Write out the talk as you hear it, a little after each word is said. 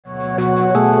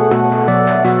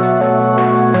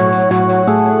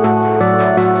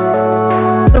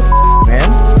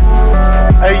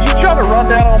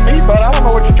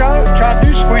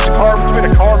squeeze a car between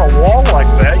a car and a wall like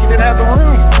that. You didn't have the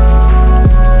room.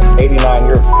 89,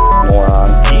 you're a moron.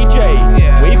 DJ,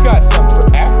 we've got some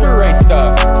after race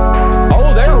stuff.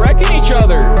 Oh, they're wrecking each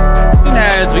other.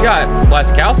 As we got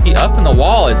Laskowski up in the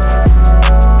wall.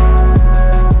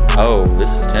 Oh, this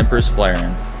is Tempers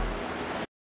Flarin.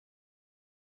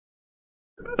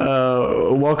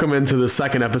 Welcome into the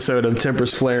second episode of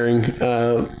Tempers Flaring.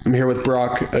 I'm here with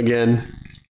Brock again.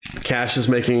 Cash is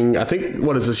making, I think,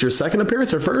 what is this, your second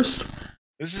appearance or first?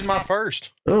 This is my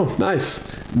first. Oh,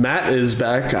 nice. Matt is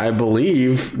back, I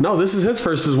believe. No, this is his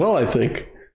first as well, I think.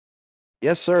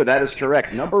 Yes, sir, that is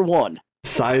correct. Number one.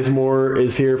 Sizemore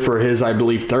is here for his, I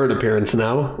believe, third appearance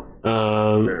now.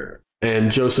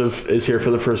 And Joseph is here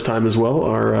for the first time as well,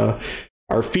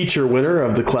 our feature winner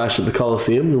of the Clash at the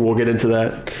Coliseum, and we'll get into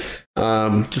that.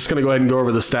 Just going to go ahead and go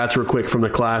over the stats real quick from the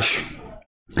Clash,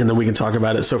 and then we can talk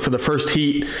about it. So for the first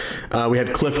heat, we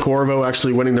had Cliff Corvo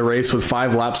actually winning the race with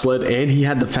 5 laps led, and he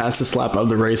had the fastest lap of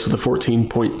the race with a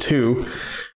 14.2.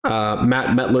 Matt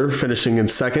Metler finishing in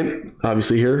second,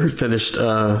 obviously here, finished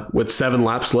with 7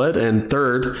 laps led, and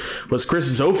third was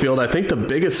Chris Zofield. I think the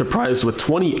biggest surprise with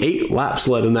 28 laps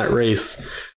led in that race.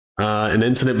 An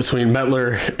incident between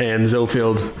Metler and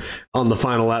Zofield on the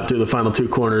final lap through the final 2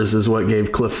 corners is what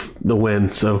gave Cliff the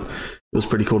win. So it was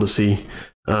pretty cool to see.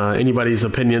 Anybody's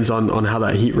opinions on how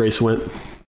that heat race went?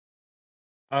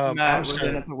 Matt was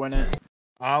in it to win it.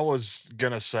 I was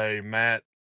going to say, Matt,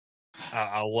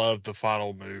 I loved the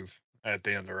final move at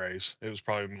the end of the race. It was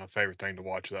probably my favorite thing to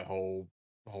watch that whole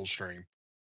stream.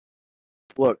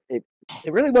 Look, it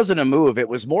really wasn't a move. It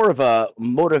was more of a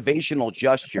motivational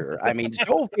gesture. I mean,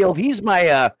 Schofield, he's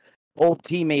my old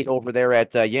teammate over there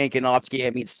at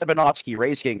Sabanovsky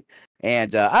Racing.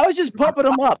 And I was just pumping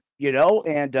him up,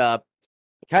 and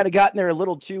kind of got in there a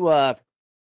little too hot,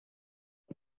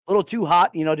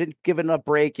 didn't give enough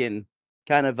break and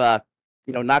kind of,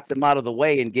 knocked them out of the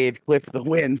way and gave Cliff the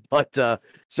win. But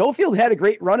Schofield had a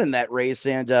great run in that race,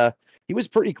 and he was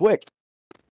pretty quick.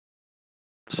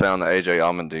 Found the AJ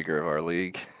Allmendinger of our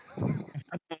league.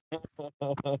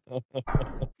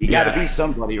 You got to be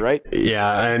somebody, right?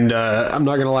 Yeah, and I'm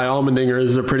not gonna lie, Allmendinger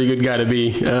is a pretty good guy to be.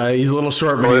 He's a little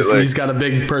short, but he's got a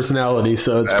big personality,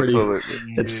 so it's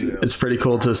it's pretty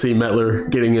cool to see Metler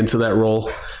getting into that role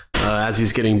as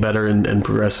he's getting better and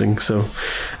progressing. So,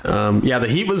 the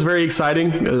heat was very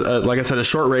exciting. Like I said, a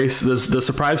short race. The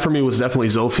surprise for me was definitely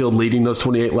Zofield leading those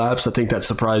 28 laps. I think that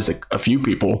surprised a few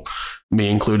people, me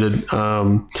included.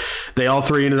 They all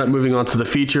three ended up moving on to the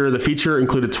feature. The feature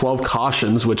included 12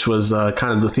 cautions, which was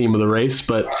kind of the theme of the race,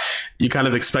 but you kind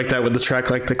of expect that with the track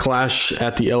like the Clash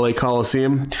at the LA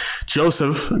Coliseum.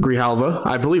 Joseph Grijalva,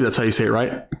 I believe that's how you say it,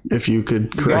 right? If you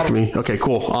could correct me. Okay,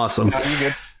 cool. Awesome.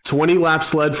 20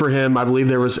 laps led for him. I believe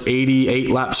there was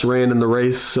 88 laps ran in the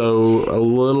race, so a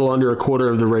little under a quarter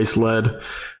of the race led.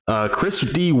 Chris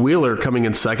D. Wheeler coming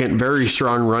in second, very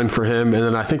strong run for him. And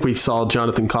then I think we saw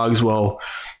Jonathan Cogswell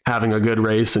having a good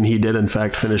race, and he did in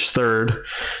fact finish third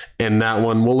in that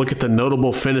one. We'll look at the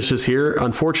notable finishes here.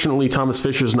 Unfortunately, Thomas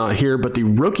Fisher's not here, but the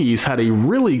rookies had a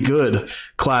really good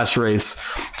Clash race.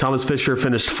 Thomas Fisher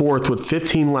finished fourth with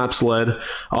 15 laps led.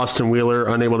 Austin Wheeler,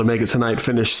 unable to make it tonight,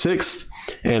 finished sixth.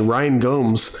 And Ryan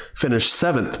Gomes finished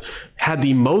seventh, had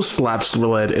the most laps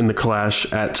led in the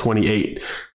Clash at 28.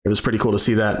 It was pretty cool to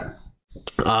see that.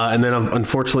 And then,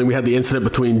 unfortunately, we had the incident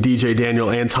between DJ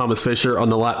Daniel and Thomas Fisher on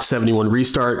the lap 71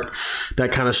 restart.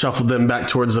 That kind of shuffled them back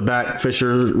towards the back.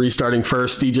 Fisher restarting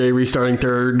first, DJ restarting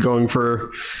third, going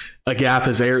for a gap,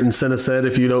 as Ayrton Senna said,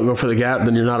 if you don't go for the gap,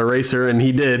 then you're not a racer, and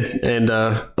he did. And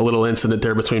a little incident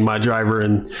there between my driver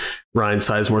and Ryan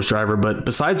Sizemore's driver. But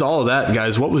besides all of that,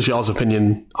 guys, what was y'all's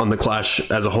opinion on the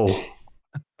Clash as a whole?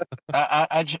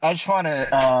 I just want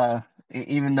to,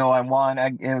 even though I won,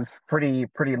 it was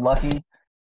pretty lucky.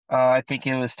 I think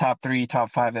it was top 3, top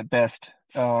 5 at best,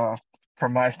 from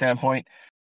my standpoint.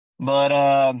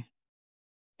 But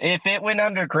if it went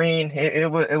under green,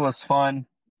 it was fun.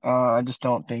 I just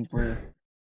don't think we're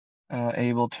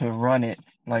able to run it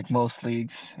like most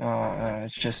leagues.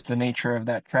 It's just the nature of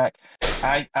that track.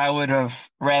 I would have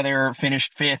rather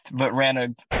finished 5th, but ran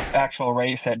an actual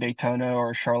race at Daytona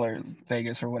or Charlotte,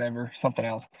 Vegas, or whatever, something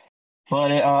else.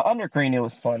 But under green, it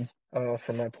was fun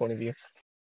from my point of view.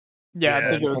 Yeah, I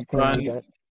think it was fun.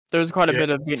 There was quite a bit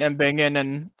of beating and banging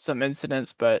and some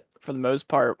incidents, but for the most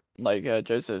part, like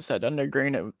Joseph said, under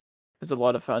green, it was a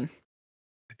lot of fun.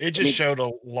 It just showed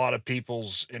a lot of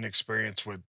people's inexperience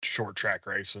with short track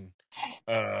racing.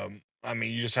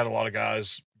 You just had a lot of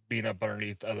guys being up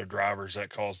underneath other drivers that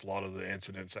caused a lot of the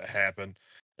incidents that happened,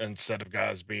 instead of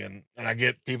guys being, and I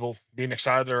get people being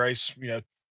excited to race,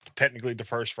 technically the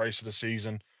first race of the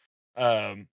season.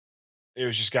 It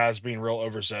was just guys being real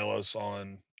overzealous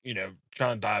on,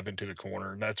 trying to dive into the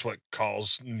corner, and that's what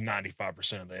caused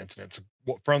 95% of the incidents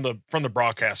from the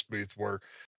broadcast booth, where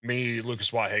me,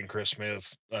 Lucas Whitehead, and Chris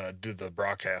Smith did the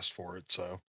broadcast for it.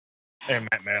 So, and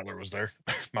Matt Nadler was there.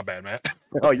 My bad, Matt.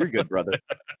 Oh, you're good, brother.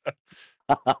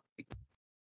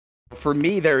 For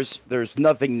me, there's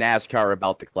nothing NASCAR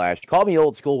about the Clash. Call me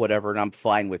old school, whatever, and I'm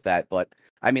fine with that. But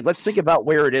I mean, let's think about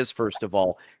where it is first of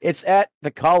all. It's at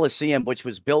the Coliseum, which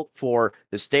was built for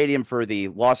the stadium for the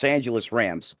Los Angeles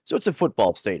Rams, so it's a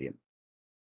football stadium.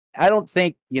 I don't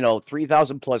think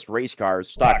 3,000 plus race cars,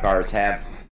 stock cars, have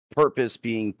purpose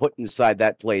being put inside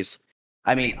that place.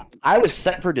 I mean, I was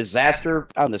set for disaster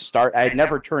on the start. I had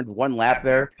never turned one lap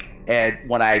there, and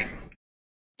when I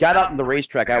got out on the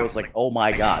racetrack, I was like, oh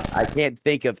my God, I can't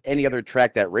think of any other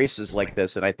track that races like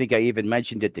this. And I think I even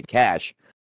mentioned it to Cash.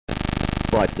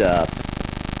 But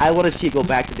I want to see it go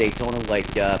back to Daytona like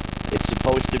it's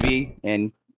supposed to be.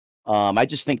 And I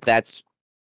just think that's,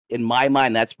 in my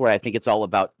mind, that's where I think it's all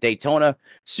about. Daytona,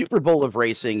 Super Bowl of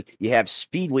racing. You have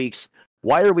Speed Weeks.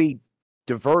 Why are we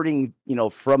diverting,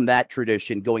 from that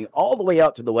tradition, going all the way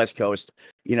out to the West Coast,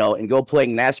 and go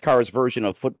playing NASCAR's version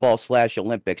of football /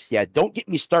 Olympics? Yeah, don't get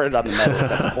me started on the medals.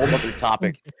 That's a whole other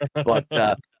topic. But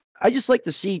I just like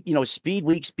to see, Speed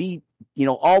Weeks be,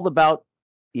 all about,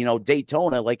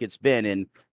 Daytona like it's been,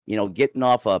 and, getting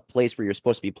off a place where you're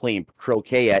supposed to be playing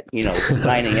croquet at, 9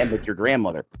 a.m. with your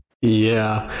grandmother.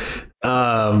 Yeah.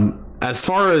 As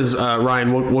far as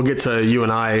Ryan, we'll get to you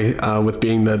and I with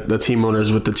being the team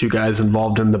owners with the two guys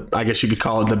involved in the, I guess you could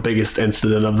call it the biggest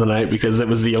incident of the night, because it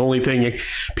was the only thing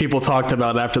people talked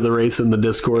about after the race in the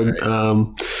Discord.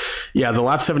 Yeah, the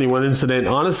lap 71 incident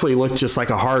honestly looked just like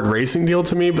a hard racing deal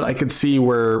to me, but I could see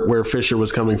where Fisher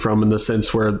was coming from, in the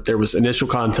sense where there was initial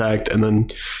contact and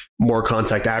then more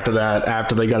contact after that,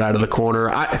 after they got out of the corner.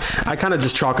 I kind of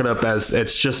just chalk it up as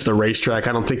it's just the racetrack.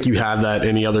 I don't think you have that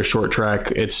any other short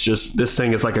track. It's just, this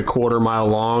thing is like a quarter mile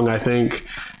long, I think.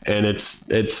 And it's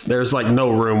there's like no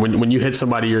room. When you hit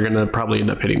somebody, you're going to probably end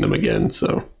up hitting them again.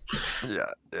 So yeah,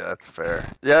 that's fair.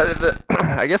 Yeah,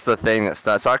 I guess the thing that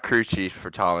stung, so I crew chief for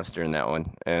Thomas during that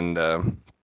one, and I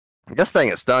guess the thing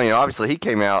that stung, obviously he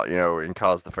came out, and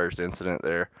caused the first incident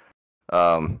there.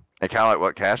 And kind of like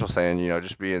what Cash was saying,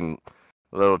 just being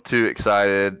a little too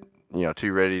excited,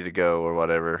 too ready to go or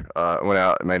whatever. Went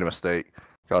out and made a mistake,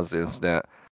 caused the incident.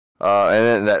 And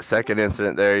then that second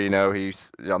incident there,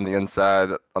 he's on the inside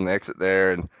on the exit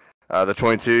there, and the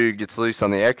 22 gets loose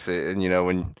on the exit,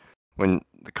 and when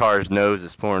the car's nose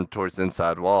is pouring towards the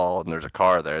inside wall and there's a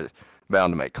car there, it's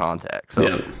bound to make contact.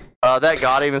 So that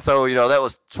got him, and so that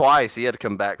was twice he had to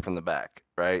come back from the back,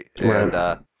 right?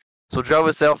 And so drove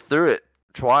himself through it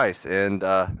twice, and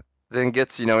then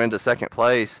gets into second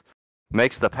place,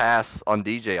 makes the pass on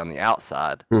DJ on the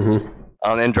outside,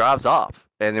 and drives off.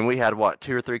 And then we had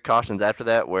 2 or 3 cautions after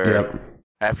that, where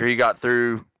after he got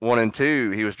through 1 and 2,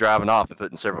 he was driving off and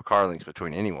putting several car links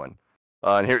between anyone.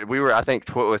 And here we were, I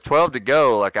think, with 12 to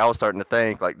go. Like, I was starting to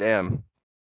think, like, damn,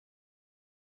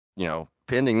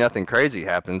 pending nothing crazy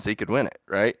happens, he could win it,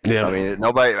 right? Yeah. I mean,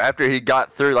 nobody, after he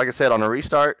got through, like I said, on a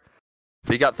restart, if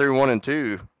he got through 1 and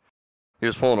 2, he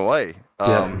was pulling away.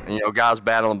 And, guys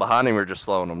battling behind him were just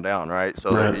slowing him down, right?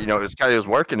 So, it was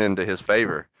working into his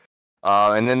favor.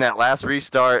 And then that last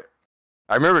restart,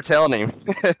 I remember telling him,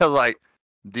 I was like,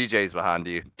 DJ's behind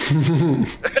you.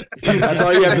 That's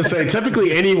all you have to say.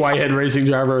 Typically, any Whitehead racing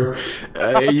driver,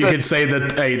 you could say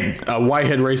that a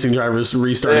Whitehead racing driver is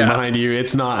restarting behind you.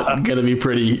 It's not going to be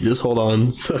pretty. Just hold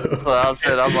on. So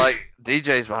I'm like,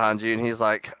 DJ's behind you. And he's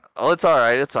like, oh, it's all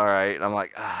right. It's all right. And I'm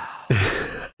like, all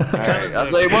right. I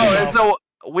was like, well, and so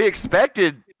we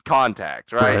expected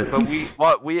contact, right? But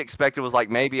what we expected was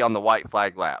like maybe on the white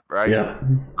flag lap, right? Yeah.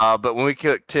 But when we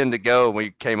took 10 to go,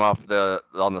 we came off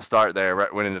on the start there,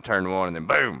 right, went into turn 1, and then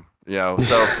boom,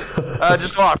 So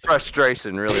just a lot of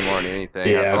frustration, really, more than anything.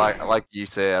 Yeah. Like you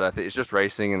said, I think it's just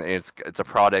racing, and it's a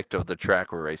product of the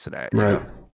track we're racing at. Right.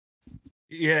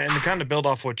 Yeah, and to kind of build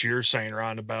off what you're saying,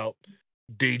 Ryan, about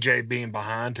DJ being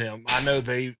behind him, I know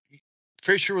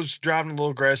Fisher was driving a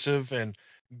little aggressive, and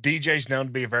DJ's known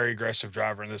to be a very aggressive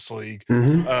driver in this league.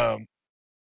 And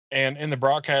in the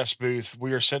broadcast booth,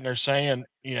 we were sitting there saying,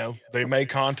 they made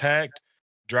contact.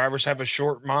 Drivers have a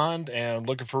short mind and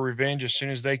looking for revenge as soon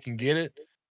as they can get it.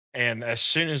 And as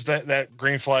soon as that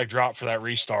green flag dropped for that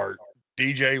restart,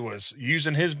 DJ was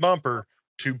using his bumper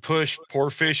to push poor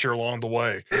Fisher along the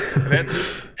way.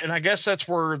 And I guess that's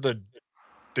where the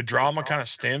drama kind of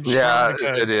stems from. Yeah,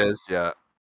 it is. Yeah.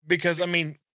 Because, I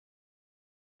mean,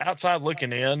 outside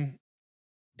looking in,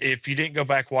 if you didn't go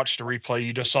back watch the replay,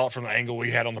 you just saw it from the angle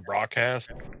we had on the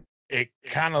broadcast. it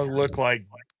kind of looked like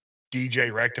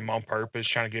DJ wrecked him on purpose,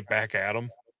 trying to get back at him.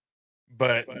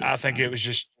 But I think it was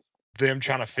just them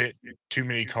trying to fit too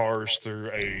many cars through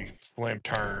a slim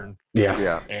turn.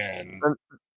 Yeah. And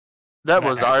that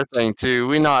was our thing too.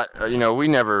 We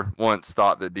never once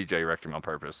thought that DJ wrecked him on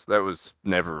purpose. That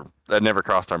never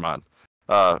crossed our mind.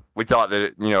 We thought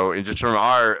that just from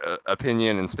our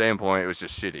opinion and standpoint, it was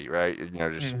just shitty, right?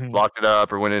 Just locked it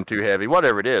up or went in too heavy,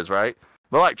 whatever it is, right?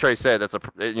 But like Trey said, that's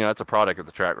a product of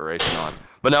the track we're racing on.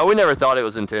 But no, we never thought it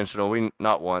was intentional.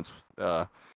 Not once.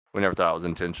 We never thought it was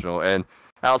intentional. And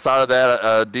outside of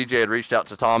that, DJ had reached out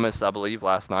to Thomas, I believe,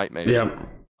 last night, maybe,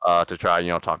 to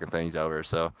try, talking things over.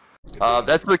 So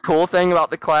that's the cool thing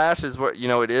about the Clash is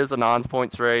it is a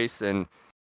non-points race, and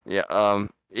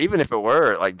even if it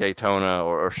were like Daytona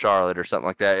or Charlotte or something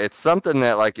like that, it's something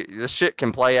that like this shit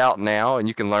can play out now, and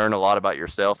you can learn a lot about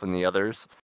yourself and the others.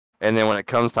 And then when it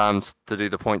comes time to do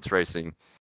the points racing,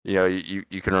 you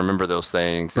can remember those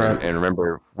things and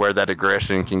remember where that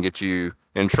aggression can get you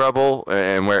in trouble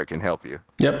and where it can help you.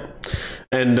 Yep.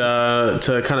 And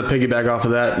to kind of piggyback off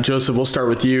of that, Joseph, we'll start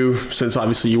with you since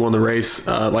obviously you won the race.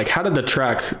 How did the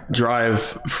track drive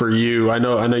for you? I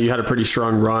know you had a pretty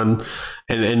strong run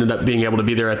and ended up being able to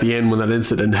be there at the end when that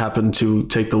incident happened to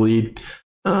take the lead.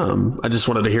 I just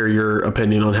wanted to hear your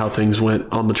opinion on how things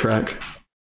went on the track.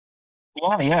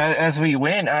 Yeah. As we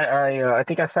win, I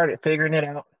think I started figuring it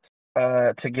out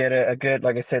to get a good,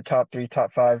 like I said, top 3,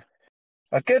 top 5,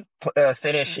 a good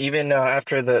finish even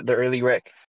after the early wreck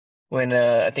when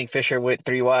I think Fisher went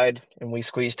 3 wide and we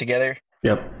squeezed together.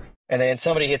 Yep. And then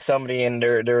somebody hit somebody and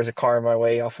there was a car in my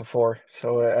way off of 4,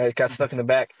 so I got stuck in the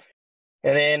back.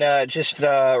 And then just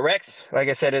wrecks, like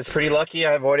I said, it's pretty lucky.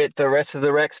 I avoided the rest of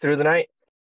the wrecks through the night.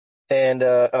 And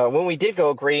when we did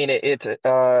go green,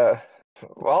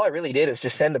 all I really did is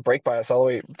just send the brake bias all the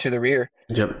way to the rear.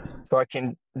 Yep. So I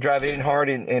can drive in hard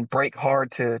and brake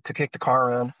hard to kick the car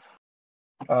around.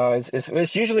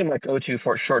 It's usually my go-to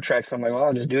for short tracks. So I'm like, well,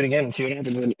 I'll just do it again and see what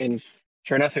happens. And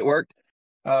sure enough, it worked.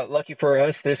 Lucky for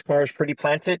us, this car is pretty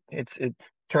planted. It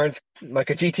turns like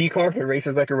a GT car. It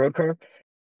races like a road car.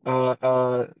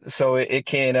 So it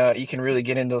can you can really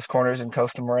get in those corners and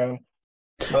coast them around.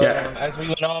 But as we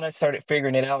went on, I started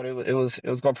figuring it out. It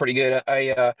was going pretty good.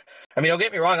 I mean, don't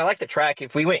get me wrong. I like the track.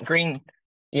 If we went green,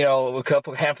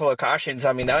 a handful of cautions,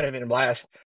 I mean, that would have been a blast.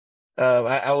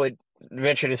 I would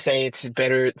venture to say it's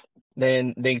better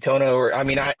than Daytona.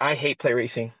 I hate plate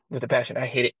racing with a passion. I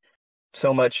hate it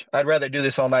so much. I'd rather do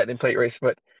this all night than plate race.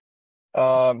 But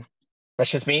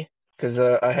that's just me because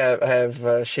I have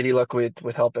shitty luck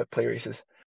with help at plate races.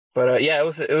 But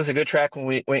it was a good track when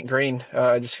we went green.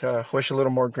 I just wish a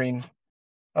little more green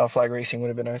flag racing would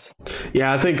have been nice.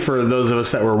 Yeah, I think for those of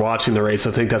us that were watching the race,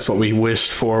 I think that's what we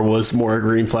wished for was more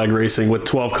green flag racing with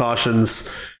 12 cautions,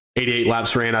 88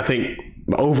 laps ran. I think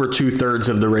over 2/3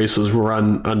 of the race was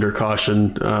run under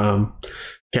caution.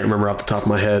 Can't remember off the top of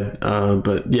my head,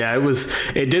 but yeah,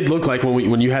 it did look like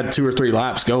when you had 2 or 3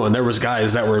 laps going, there was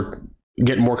guys that were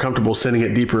getting more comfortable sending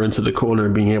it deeper into the corner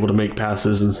and being able to make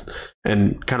passes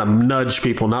and kind of nudge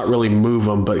people, not really move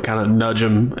them, but kind of nudge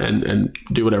them and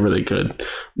do whatever they could.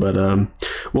 But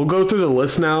we'll go through the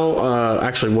list now.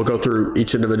 Actually, we'll go through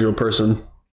each individual person.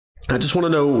 I just want to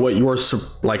know what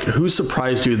who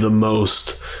surprised you the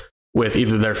most with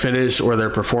either their finish or their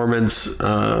performance.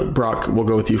 Brock, we'll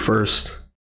go with you first.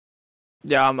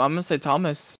 Yeah, I'm going to say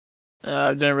Thomas.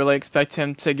 I didn't really expect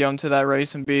him to go into that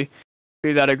race and be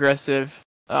that aggressive.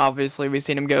 Obviously, we've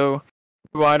seen him go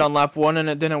wide on lap 1 and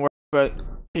it didn't work, but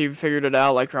he figured it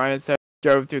out. Like Ryan said,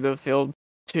 drove through the field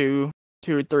two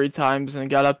or three times and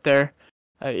got up there.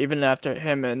 Even after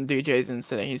him and DJ's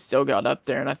incident, he still got up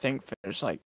there and I think finished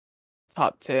like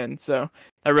top 10. So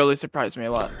that really surprised me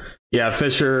a lot. Yeah,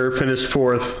 Fisher finished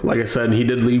 4th. Like I said, he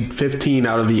did lead 15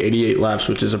 out of the 88 laps,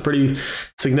 which is a pretty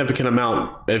significant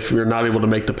amount if you're not able to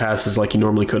make the passes like you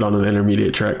normally could on an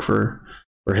intermediate track for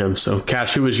him. So,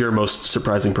 Cash, who was your most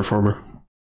surprising performer?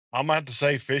 I'm going to have to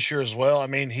say Fisher as well. I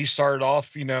mean, he started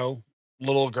off, a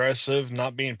little aggressive,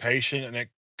 not being patient, and it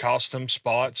cost him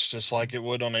spots just like it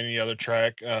would on any other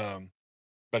track.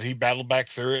 But he battled back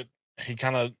through it. He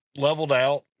kind of leveled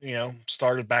out,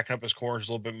 started backing up his corners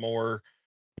a little bit more,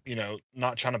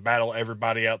 not trying to battle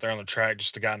everybody out there on the track,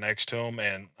 just the guy next to him.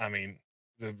 And, I mean,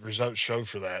 the results showed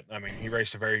for that. I mean, he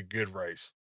raced a very good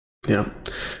race. Yeah,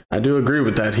 I do agree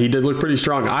with that. He did look pretty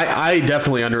strong. I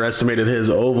definitely underestimated his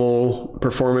oval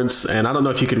performance, and I don't know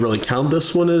if you could really count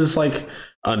this one as like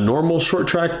a normal short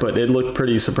track, but it looked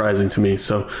pretty surprising to me.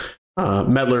 So,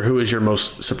 Medler, who is your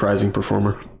most surprising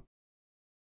performer?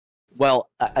 Well,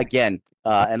 again,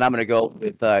 and I'm going to go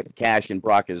with Cash and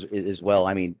Brock as well.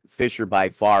 I mean, Fisher by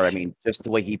far. I mean, just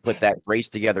the way he put that race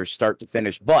together, start to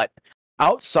finish. But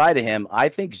outside of him, I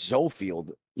think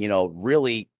Zofield,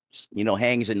 really,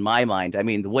 hangs in my mind. I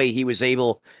mean, the way he was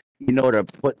able, to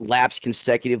put laps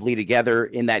consecutively together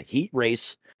in that heat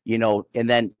race, and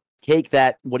then take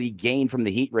that, what he gained from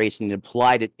the heat race and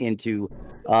applied it into,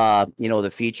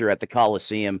 the feature at the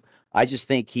Coliseum. I just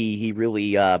think he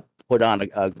really put on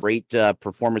a great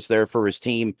performance there for his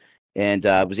team, and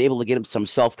was able to get him some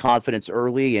self-confidence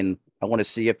early. And I want to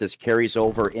see if this carries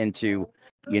over into,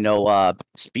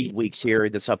 Speed Weeks here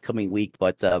this upcoming week.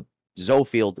 But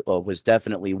Zofield was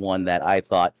definitely one that I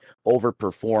thought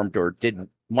overperformed or did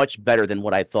much better than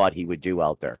what I thought he would do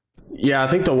out there. Yeah, I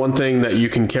think the one thing that you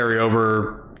can carry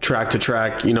over track to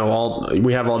track, we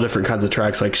have all different kinds of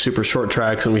tracks, like super short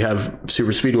tracks, and we have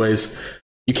super speedways.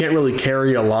 You can't really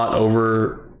carry a lot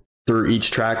over through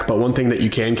each track, but one thing that you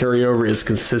can carry over is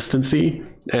consistency.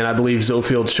 And I believe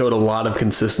Zofield showed a lot of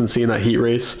consistency in that heat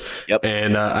race. Yep.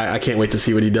 And I can't wait to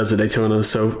see what he does at Daytona.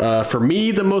 So for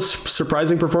me, the most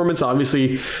surprising performance,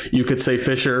 obviously, you could say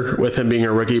Fisher with him being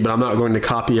a rookie, but I'm not going to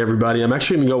copy everybody. I'm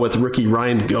actually going to go with rookie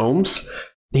Ryan Gomes.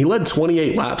 He led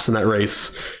 28 laps in that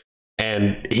race.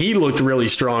 And he looked really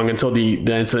strong until the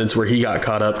incidents where he got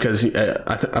caught up, because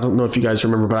I don't know if you guys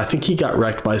remember, but I think he got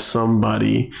wrecked by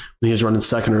somebody when he was running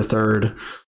second or third.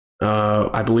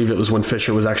 I believe it was when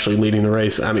Fisher was actually leading the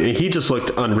race. I mean, he just looked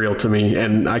unreal to me,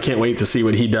 and I can't wait to see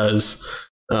what he does,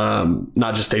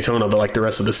 not just Daytona, but like the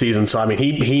rest of the season. So, I mean,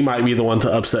 he might be the one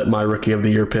to upset my Rookie of the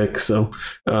Year pick. So,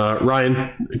 Ryan,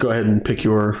 go ahead and pick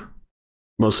your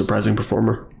most surprising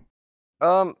performer.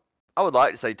 I would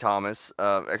like to say Thomas,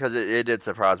 because it did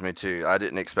surprise me too. I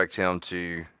didn't expect him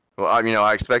to. Well,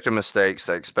 I expected mistakes.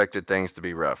 I expected things to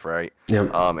be rough, right?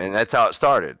 Yep. And that's how it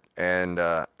started. And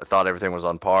I thought everything was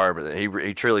on par, but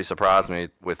he truly surprised me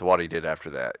with what he did after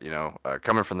that.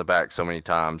 Coming from the back so many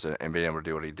times and being able to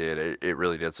do what he did, it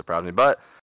really did surprise me. But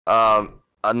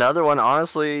another one,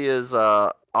 honestly, is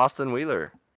Austin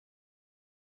Wheeler.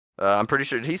 I'm pretty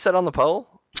sure he sat on the pole.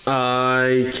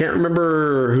 I can't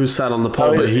remember who sat on the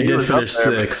pole, but he did finish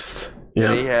sixth.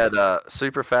 Yeah, he had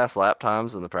super fast lap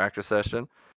times in the practice session.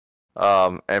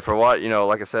 And for what,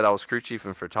 like I said, I was crew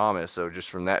chiefing for Thomas, so just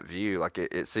from that view, like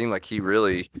it seemed like he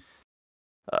really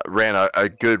ran a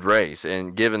good race.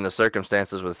 And given the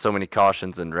circumstances with so many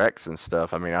cautions and wrecks and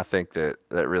stuff, I mean, I think that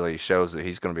really shows that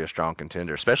he's going to be a strong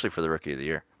contender, especially for the Rookie of the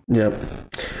Year. Yep.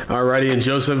 All righty, and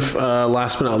Joseph,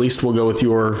 last but not least, we'll go with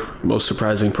your most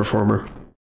surprising performer.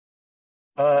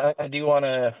 I do want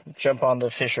to jump on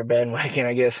the Fisher bandwagon,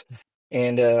 I guess,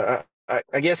 and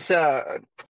I guess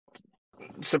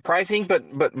surprising,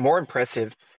 but more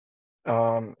impressive.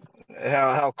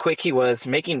 How quick he was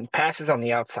making passes on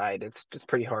the outside. It's just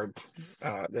pretty hard.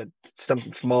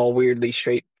 Some small, weirdly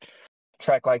straight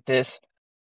track like this,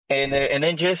 and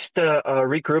then just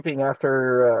regrouping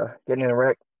after getting in a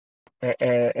wreck,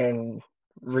 and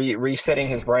resetting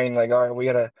his brain. Like, all right, we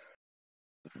gotta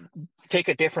take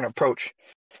a different approach.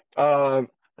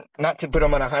 Not to put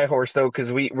him on a high horse though,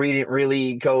 because we didn't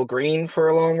really go green for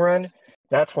a long run.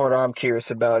 That's what I'm curious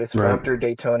about. Is right after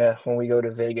Daytona, when we go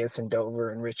to Vegas and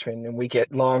Dover and Richmond and we get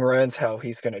long runs, how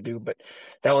he's going to do. But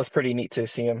that was pretty neat to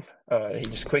see him. He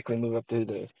just quickly move up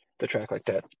to the track like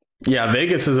that. Yeah,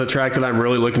 Vegas is a track that I'm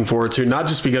really looking forward to, not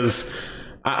just because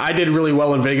I did really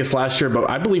well in Vegas last year, but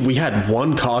I believe we had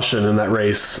one caution in that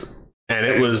race, and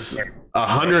it was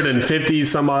 150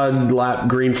 some odd lap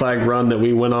green flag run that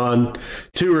we went on,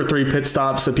 2 or 3 pit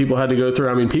stops that people had to go through.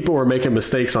 I mean, people were making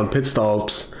mistakes on pit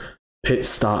stops,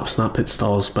 not pit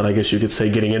stalls, but I guess you could say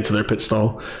getting into their pit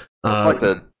stall. It's like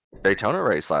the Daytona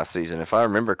race last season, if I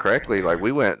remember correctly. Like,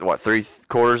 we went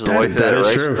 3/4 of the way through that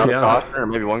race, true. Not Yeah. a caution, or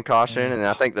maybe one caution, and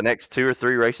I think the next 2 or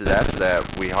 3 races after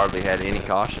that, we hardly had any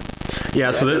cautions.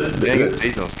 Yeah, so the beginning of the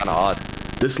season was kind of odd.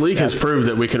 This league has proved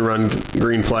that we can run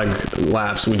green flag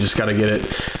laps. We just got to get it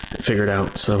figured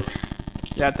out. So,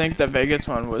 yeah, I think the Vegas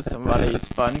one was somebody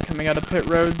spun coming out of pit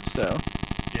road. So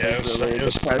yeah, it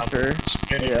was pressure.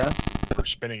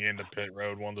 Spinning into pit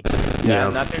road one to Yeah,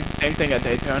 and I think the same thing at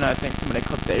Daytona. I think somebody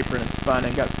clipped the apron and spun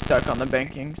and got stuck on the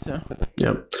banking. So.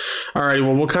 Yep. All right.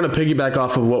 Well, we'll kind of piggyback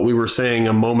off of what we were saying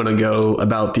a moment ago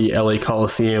about the LA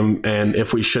Coliseum and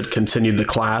if we should continue the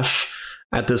clash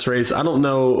at this race. I don't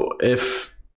know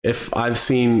if I've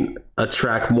seen a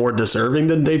track more deserving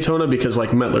than Daytona, because like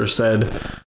Mettler said,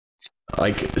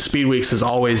 like Speed Weeks is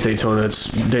always Daytona. It's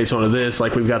Daytona this.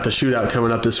 Like, we've got the Shootout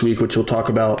coming up this week, which we'll talk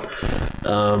about.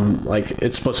 Like,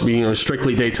 it's supposed to be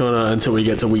strictly Daytona until we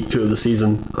get to week 2 of the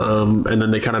season. And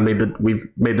then they kind of we've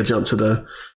made the jump to the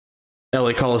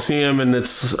LA Coliseum, and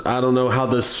I don't know how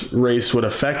this race would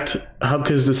affect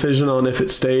Hubka's decision on if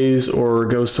it stays or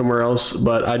goes somewhere else,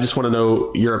 but I just want to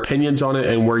know your opinions on it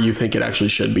and where you think it actually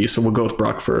should be. So we'll go with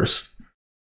Brock first.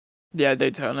 Yeah,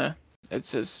 Daytona.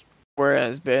 It's just where it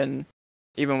has been.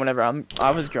 Even whenever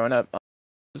I was growing up, I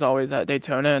was always at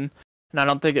Daytona, and I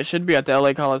don't think it should be at the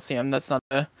LA Coliseum. It's not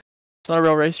a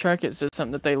real racetrack. It's just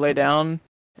something that they lay down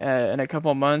in a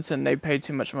couple of months, and they pay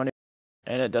too much money,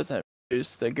 and it doesn't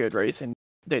produce the good racing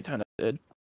Daytona did.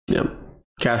 Yeah.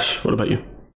 Cash, what about you?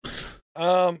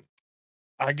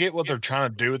 I get what they're trying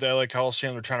to do with the LA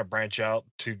Coliseum. They're trying to branch out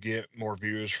to get more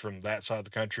viewers from that side of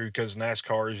the country, because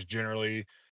NASCAR is generally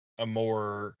a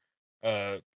more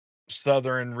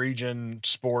southern region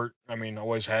sport. I mean,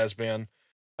 always has been.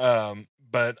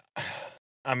 But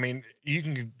I mean, you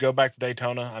can go back to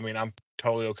Daytona. I mean, I'm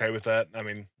totally okay with that. I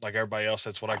mean, like everybody else,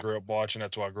 that's what I grew up watching.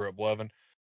 That's what I grew up loving.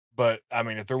 But I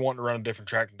mean, if they're wanting to run a different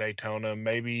track in Daytona,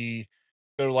 maybe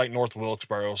go to like North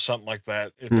Wilkesboro, something like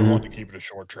that, if they're wanting to keep it a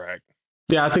short track.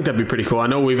 Yeah, I think that'd be pretty cool. I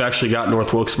know we've actually got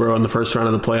North Wilkesboro in the first round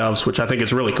of the playoffs, which I think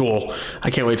is really cool. I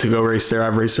can't wait to go race there.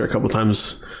 I've raced there a couple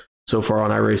times so far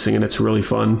on iRacing, and it's really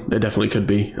fun. It definitely could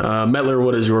be. Metler,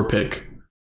 what is your pick?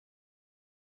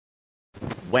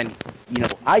 When,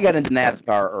 I got into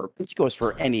NASCAR, or this goes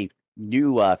for any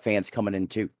new fans coming in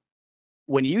too.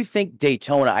 When you think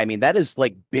Daytona, I mean, that is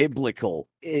like biblical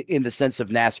in the sense of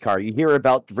NASCAR. You hear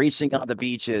about racing on the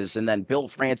beaches, and then Bill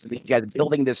France and these guys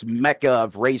building this mecca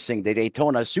of racing, the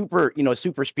Daytona super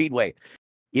speedway.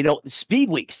 Speed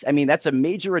Weeks. I mean, that's a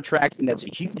major attraction. That's a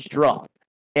huge draw.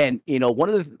 And one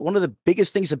of the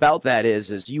biggest things about that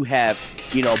is you have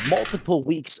multiple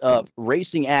weeks of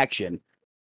racing action,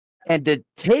 and to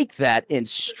take that and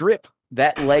strip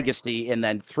that legacy and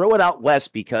then throw it out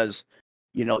west because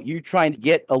you're trying to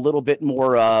get a little bit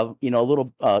more,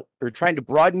 or trying to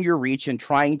broaden your reach and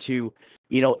trying to,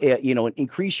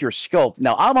 increase your scope.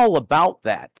 Now, I'm all about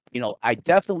that. I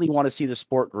definitely want to see the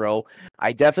sport grow.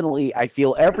 I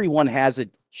feel everyone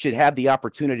should have the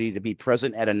opportunity to be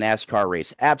present at a NASCAR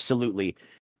race. Absolutely.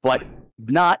 But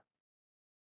not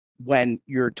when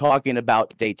you're talking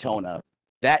about Daytona.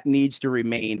 That needs to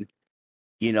remain,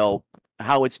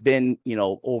 how it's been,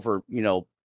 over,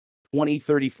 20,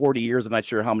 30, 40 years. I'm not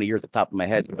sure how many years at the top of my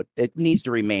head, but it needs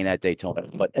to remain at Daytona.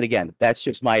 But again, that's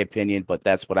just my opinion, but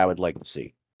that's what I would like to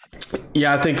see.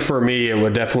 Yeah, I think for me, it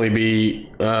would definitely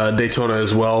be Daytona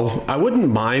as well. I wouldn't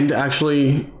mind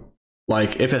actually,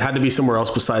 like if it had to be somewhere else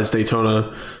besides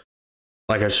Daytona,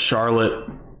 like a Charlotte,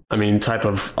 type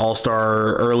of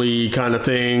all-star early kind of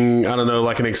thing. I don't know,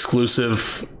 like an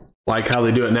exclusive, like how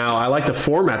they do it now. I like the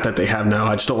format that they have now.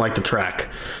 I just don't like the track.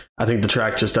 I think the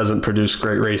track just doesn't produce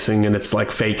great racing, and it's like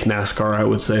fake NASCAR, I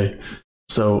would say.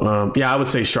 So, I would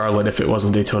say Charlotte if it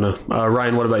wasn't Daytona.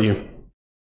 Ryan, what about you?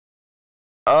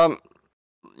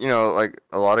 Like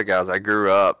a lot of guys, I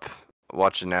grew up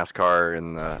watching NASCAR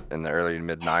in the early and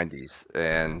mid '90s,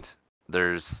 and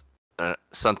there's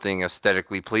something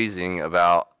aesthetically pleasing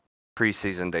about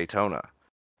preseason Daytona.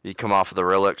 You come off of the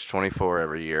Rolex 24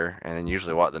 every year, and then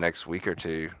usually the next week or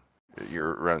two,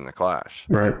 you're running the Clash.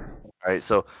 Right.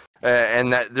 So,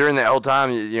 and that during that whole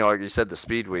time, like you said, the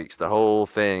Speed Weeks, the whole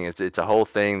thing, it's a whole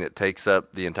thing that takes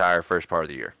up the entire first part of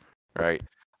the year, right?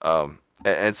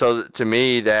 And so to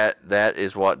me, that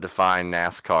is what defined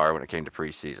NASCAR when it came to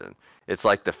preseason. It's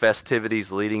like the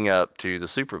festivities leading up to the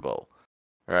Super Bowl,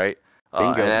 right?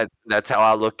 And that's how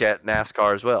I look at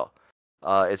NASCAR as well.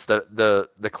 It's the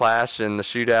Clash and the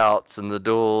shootouts and the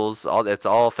duels. It's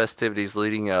all festivities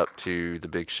leading up to the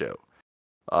big show.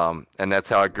 And that's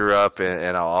how I grew up,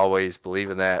 and I'll always believe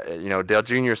in that. Dale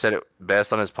Jr. said it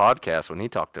best on his podcast when he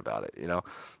talked about it.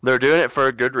 They're doing it for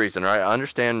a good reason, right? I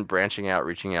understand branching out,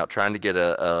 reaching out, trying to get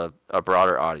a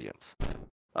broader audience.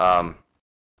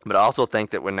 But I also think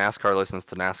that when NASCAR listens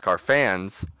to NASCAR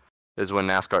fans is when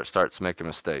NASCAR starts making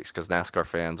mistakes, because NASCAR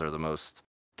fans are the most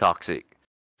toxic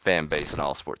fan base in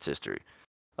all sports history.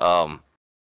 And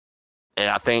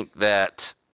I think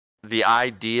that the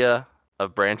idea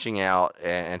of branching out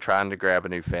and trying to grab a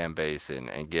new fan base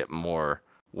and get more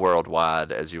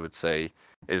worldwide, as you would say,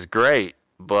 is great,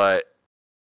 but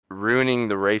ruining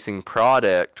the racing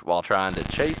product while trying to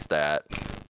chase that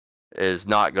is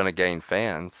not going to gain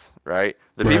fans, right?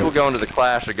 The people going to the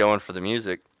Clash are going for the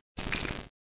music,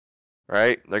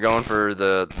 right? They're going for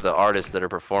the artists that are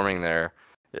performing there.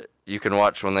 You can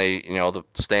watch when they, the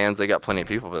stands, they got plenty of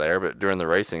people there, but during the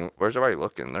racing, where's everybody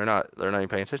looking? They're not even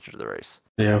paying attention to the race.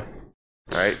 Yeah.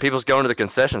 Right? People's going to the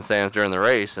concession stands during the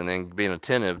race and then being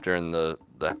attentive during the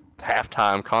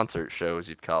halftime concert show, as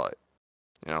you'd call it.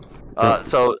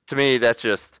 So to me, that's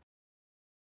just,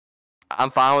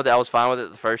 I'm fine with it. I was fine with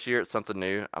it the first year. It's something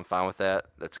new. I'm fine with that.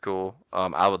 That's cool.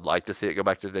 I would like to see it go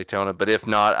back to Daytona, but if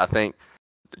not, I think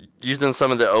using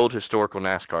some of the old historical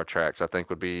NASCAR tracks, I think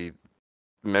would be,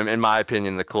 in my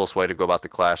opinion, the coolest way to go about the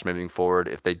Clash moving forward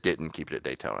if they didn't keep it at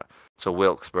Daytona. So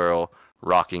Wilkesboro,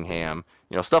 Rockingham,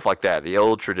 stuff like that. The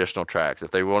old traditional tracks.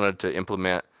 If they wanted to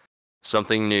implement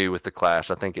something new with the Clash,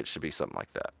 I think it should be something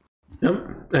like that.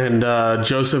 Yep. And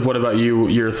Joseph, what about you?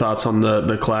 Your thoughts on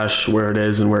the Clash, where it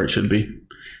is and where it should be?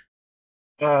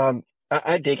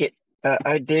 I dig it.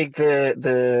 I dig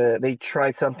they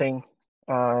tried something.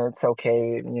 It's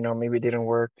okay. Maybe it didn't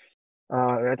work.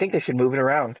 I think they should move it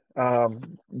around.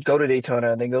 Go to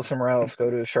Daytona, then go somewhere else. Go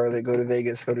to Charlotte, go to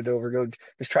Vegas, go to Dover.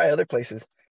 Just try other places,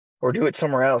 or do it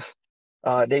somewhere else.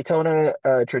 Daytona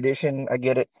tradition, I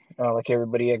get it. Like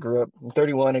everybody, I grew up. I'm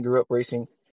 31. I grew up racing,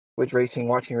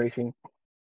 watching racing.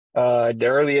 The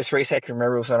earliest race I can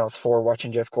remember was when I was 4,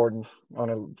 watching Jeff Gordon on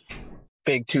a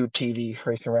big tube TV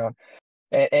racing around.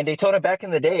 And Daytona back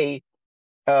in the day,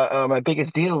 my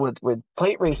biggest deal with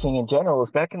plate racing in general is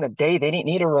back in the day, they didn't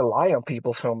need to rely on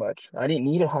people so much. I didn't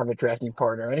need to have a drafting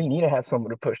partner. I didn't need to have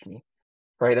someone to push me,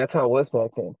 right? That's how it was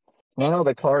back then. Now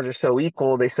the cars are so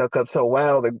equal, they suck up so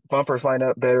well, the bumpers line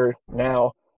up better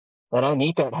now, and I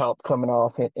need that help coming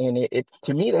off. And it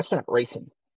to me, that's not racing,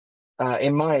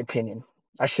 in my opinion.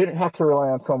 I shouldn't have to rely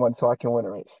on someone so I can win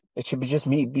a race. It should be just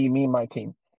me and my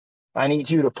team. I need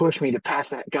you to push me to pass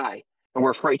that guy. And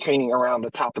we're freight training around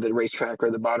the top of the racetrack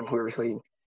or the bottom, whoever's leading.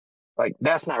 Like,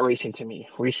 that's not racing to me.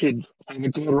 We should have a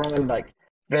good run like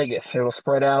Vegas. It'll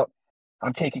spread out.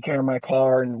 I'm taking care of my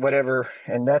car and whatever.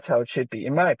 And that's how it should be,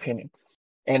 in my opinion.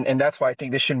 And that's why I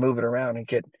think they should move it around and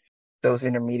get those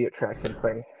intermediate tracks in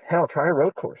play. Hell, try a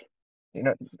road course.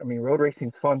 Road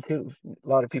racing's fun too. A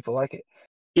lot of people like it.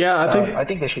 Yeah, I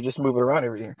think they should just move it around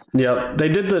every year. Yeah, they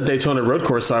did the Daytona road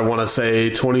course, I want to say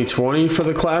 2020 for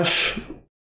the Clash.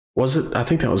 Was it? I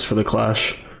think that was for the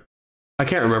Clash. I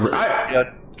can't remember.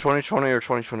 2020 or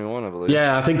 2021, I believe.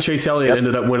 Yeah, I think Chase Elliott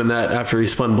ended up winning that after he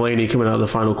spun Blaney coming out of the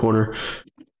final corner,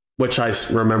 which I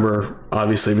remember,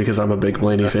 obviously, because I'm a big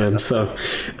Blaney fan. So,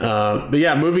 but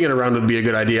yeah, moving it around would be a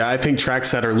good idea. I think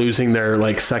tracks that are losing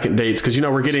their second dates, because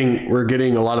we're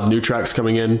getting a lot of new tracks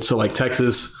coming in. So like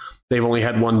Texas, they've only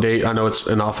had one date. I know it's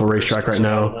an awful racetrack right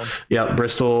now. Yeah,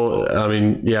 Bristol.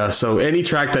 So any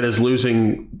track that is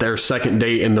losing their second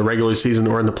date in the regular season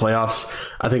or in the playoffs,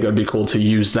 I think it would be cool to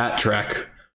use that track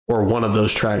or one of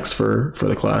those tracks for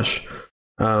the Clash.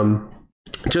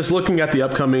 Just looking at the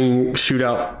upcoming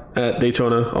shootout at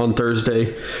Daytona on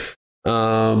Thursday,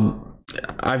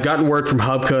 I've gotten word from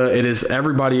Hubka.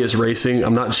 Everybody is racing.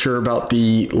 I'm not sure about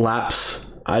the laps.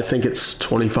 I think it's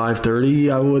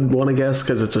 25-30, I would want to guess,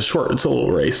 because it's a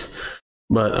little race.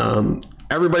 But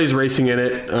everybody's racing in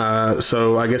it.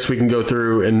 So I guess we can go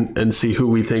through and see who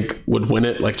we think would win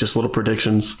it, like just little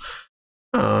predictions.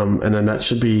 And then that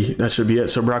should be it.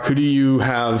 So Brock, who do you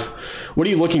have? What are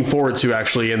you looking forward to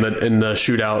actually in the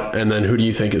shootout? And then who do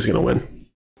you think is going to win?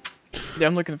 Yeah,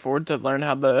 I'm looking forward to learn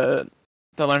how the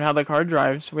car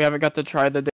drives. We haven't got to try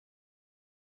the.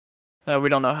 We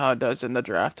don't know how it does in the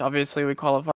draft. Obviously, we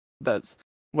qualify. That's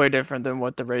way different than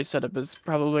what the race setup is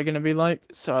probably going to be like.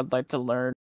 So I'd like to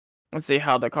learn and see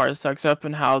how the car sucks up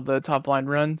and how the top line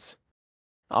runs.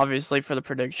 Obviously, for the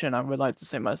prediction, I would like to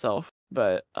say myself,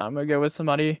 but I'm going to go with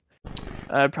somebody,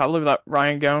 probably like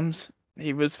Ryan Gomes.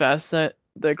 He was fast at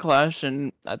the Clash,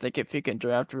 and I think if he can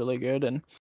draft really good and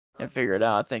figure it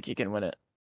out, I think he can win it.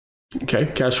 Okay,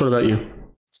 Cash, what about you?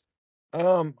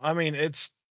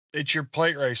 It's your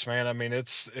plate race, man.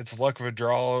 It's luck of a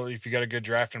draw if you got a good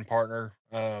drafting partner.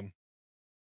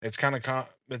 It's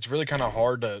really kind of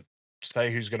hard to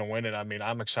say who's going to win it.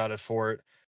 I'm excited for it.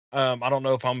 I don't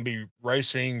know if I'm going to be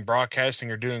racing,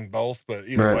 broadcasting, or doing both, but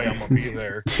either way, I'm going to be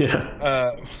there.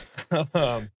 Yeah.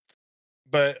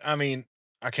 But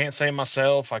I can't say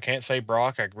myself. I can't say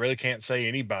Brock. I really can't say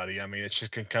anybody. It's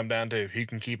just going to come down to who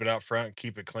can keep it out front,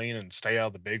 keep it clean, and stay out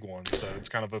of the big ones. So it's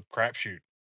kind of a crapshoot.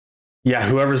 Yeah,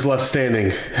 whoever's left standing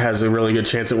has a really good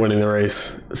chance at winning the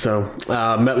race. So,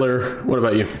 Metler, what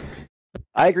about you?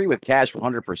 I agree with Cash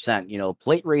 100%.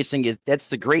 Plate racing that's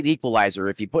the great equalizer.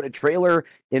 If you put a trailer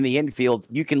in the infield,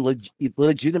 you can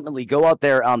legitimately go out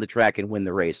there on the track and win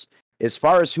the race. As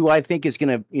far as who I think is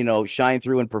going to, shine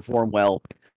through and perform well,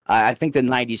 I think the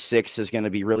 96 is going to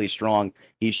be really strong.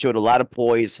 He showed a lot of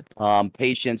poise,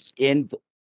 patience in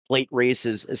plate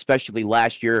races, especially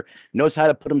last year, knows how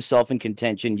to put himself in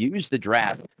contention, use the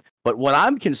draft. But what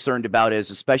I'm concerned about is,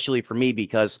 especially for me,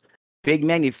 because big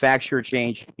manufacturer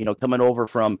change, coming over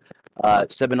from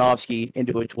Sebanovsky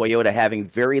into a Toyota, having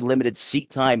very limited seat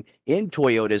time in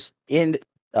Toyotas in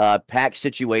pack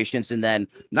situations. And then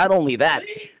not only that,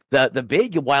 the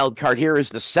big wild card here is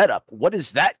the setup. What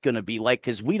is that going to be like?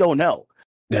 Because we don't know.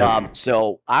 Yeah.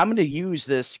 So I'm going to use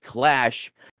this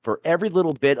Clash for every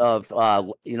little bit of,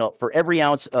 for every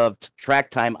ounce of track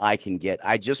time I can get.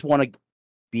 I just want to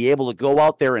be able to go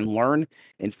out there and learn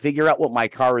and figure out what my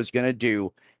car is going to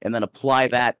do, and then apply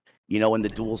that, in the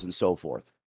duels and so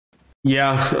forth.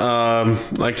 Yeah,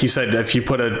 like you said, if you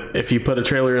put a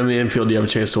trailer in the infield, you have a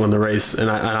chance to win the race. And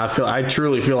I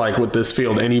truly feel like with this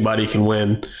field, anybody can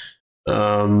win.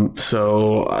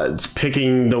 So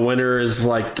picking the winner is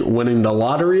like winning the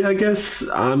lottery, I guess.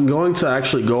 I'm going to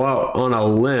actually go out on a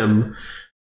limb,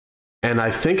 and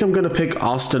I think I'm going to pick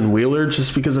Austin Wheeler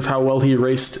just because of how well he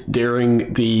raced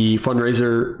during the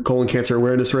fundraiser colon cancer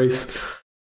awareness race.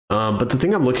 But the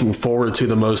thing I'm looking forward to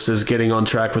the most is getting on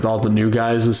track with all the new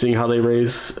guys and seeing how they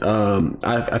race.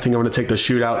 I think I'm going to take the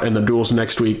shootout and the duels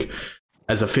next week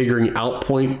as a figuring out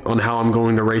point on how I'm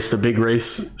going to race the big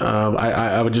race.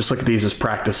 I would just look at these as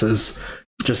practices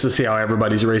just to see how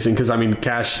everybody's racing. Because, I mean,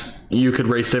 Cash, you could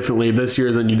race differently this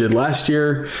year than you did last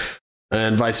year,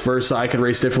 and vice versa. I could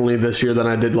race differently this year than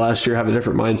I did last year, have a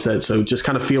different mindset. So just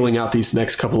kind of feeling out these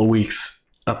next couple of weeks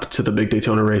up to the big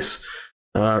Daytona race.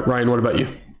 Ryan, what about you?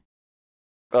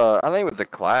 I think with the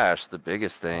Clash, the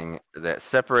biggest thing that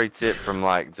separates it from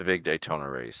like the big Daytona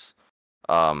race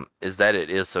is that it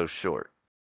is so short.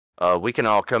 We can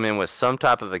all come in with some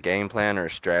type of a game plan or a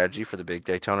strategy for the big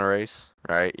Daytona race,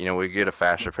 right? We get a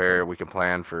fast repair, we can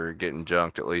plan for getting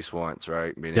junked at least once,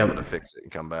 right? Being able to fix it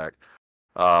and come back.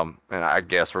 And I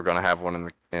guess we're going to have one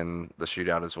in the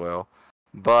shootout as well.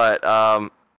 But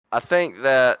I think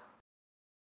that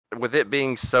with it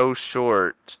being so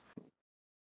short,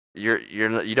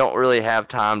 you don't really have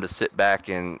time to sit back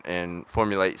and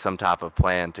formulate some type of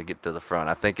plan to get to the front.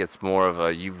 I think it's more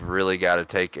of you've really got to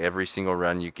take every single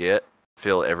run you get,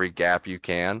 fill every gap you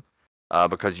can,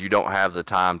 because you don't have the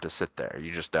time to sit there.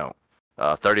 You just don't.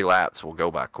 30 laps will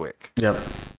go by quick. Yep.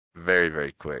 Very,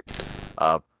 very quick.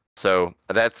 So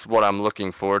that's what I'm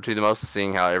looking forward to the most, is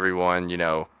seeing how everyone,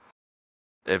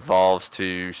 evolves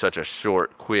to such a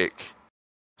short, quick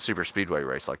super speedway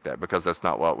race like that, because that's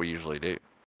not what we usually do.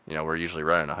 We're usually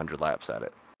running 100 laps at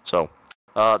it. So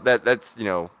that's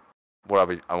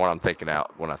what I'm thinking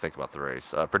out when I think about the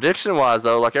race. Prediction wise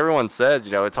though, like everyone said,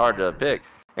 it's hard to pick.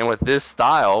 And with this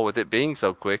style, with it being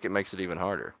so quick, it makes it even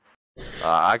harder.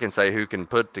 I can say who can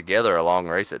put together a long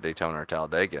race at Daytona or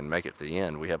Talladega and make it to the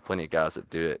end. We have plenty of guys that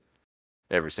do it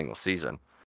every single season.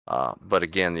 But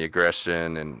again, the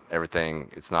aggression and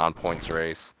everything, it's non-points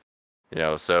race.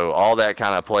 So all that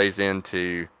kind of plays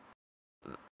into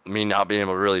me not being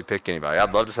able to really pick anybody.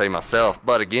 I'd love to say myself,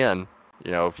 but again,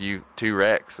 if you 2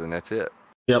 wrecks and that's it.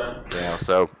 Yep.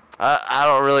 So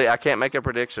I can't make a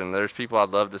prediction. There's people I'd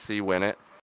love to see win it,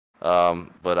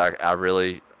 but I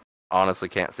really honestly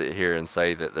can't sit here and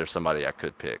say that there's somebody I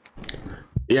could pick.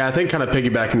 Yeah, I think kind of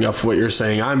piggybacking off what you're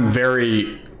saying, I'm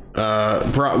very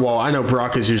I know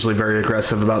Brock is usually very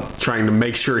aggressive about trying to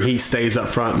make sure he stays up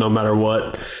front no matter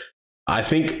what. I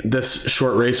think this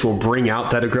short race will bring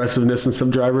out that aggressiveness in some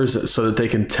drivers so that they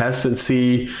can test and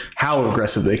see how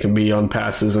aggressive they can be on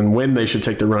passes and when they should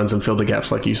take the runs and fill the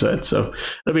gaps, like you said. So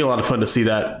it'll be a lot of fun to see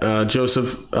that.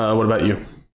 Joseph, what about you?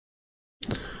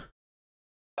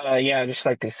 Yeah, just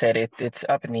like they said, it's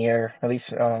up in the air, at least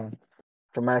from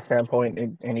my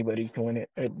standpoint. Anybody can win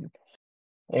it.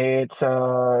 It's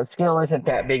skill isn't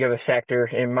that big of a factor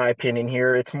in my opinion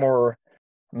here. It's more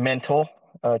mental,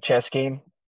 chess game.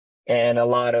 And a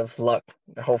lot of luck.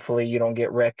 Hopefully you don't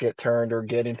get wrecked, get turned, or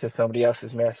get into somebody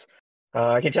else's mess.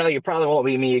 I can tell you it probably won't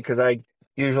be me, because I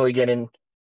usually get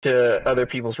into other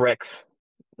people's wrecks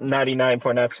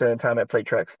 99.9% of the time at plate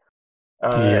tracks.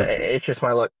 It's just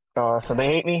my luck. So they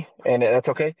hate me, and that's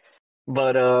okay.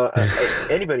 But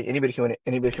anybody can win it.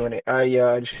 Anybody can win it.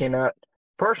 I just cannot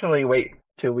personally wait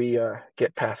till we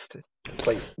get past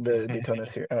the Daytona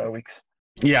weeks.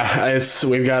 Yeah,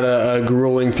 we've got a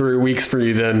grueling 3 weeks for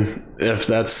you then. If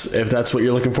that's what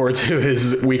you're looking forward to,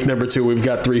 is week number 2. We've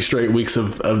got 3 straight weeks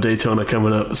of Daytona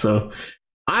coming up. So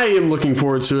I am looking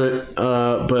forward to it.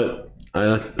 But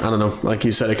I don't know. Like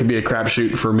you said, it could be a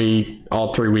crapshoot for me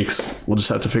all 3 weeks. We'll just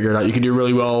have to figure it out. You can do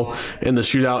really well in the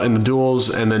shootout and the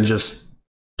duels, and then just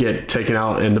get taken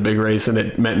out in the big race, and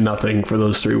it meant nothing for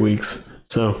those 3 weeks.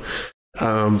 So.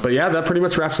 But yeah, that pretty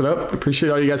much wraps it up. Appreciate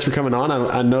all you guys for coming on.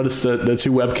 I noticed the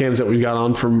 2 webcams that we've got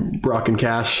on from Brock and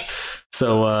Cash.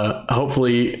 So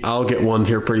hopefully I'll get one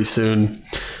here pretty soon.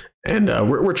 And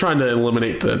we're trying to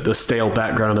eliminate the stale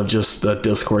background of just the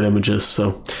Discord images.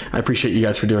 So I appreciate you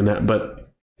guys for doing that.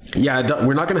 But yeah,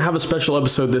 we're not going to have a special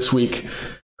episode this week.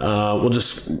 We'll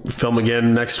just film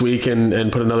again next week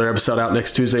and put another episode out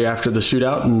next Tuesday after the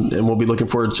shootout, and we'll be looking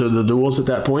forward to the duels at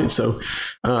that point. So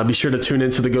be sure to tune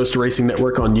into the Ghost Racing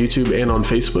Network on YouTube and on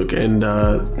Facebook. And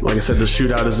like I said, the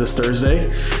shootout is this Thursday.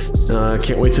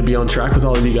 Can't wait to be on track with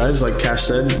all of you guys. Like Cash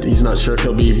said, he's not sure if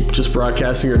he'll be just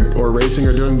broadcasting or racing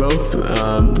or doing both.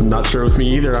 Not sure with me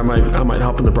either. I might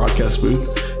hop in the broadcast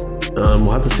booth.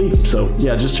 We'll have to see. So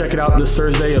yeah, just check it out this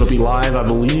Thursday. It'll be live, I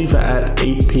believe, at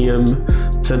 8 p.m.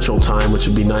 Central Time, which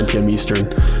would be 9 p.m. Eastern.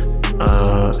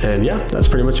 And yeah, that's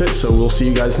pretty much it. So we'll see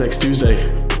you guys next Tuesday.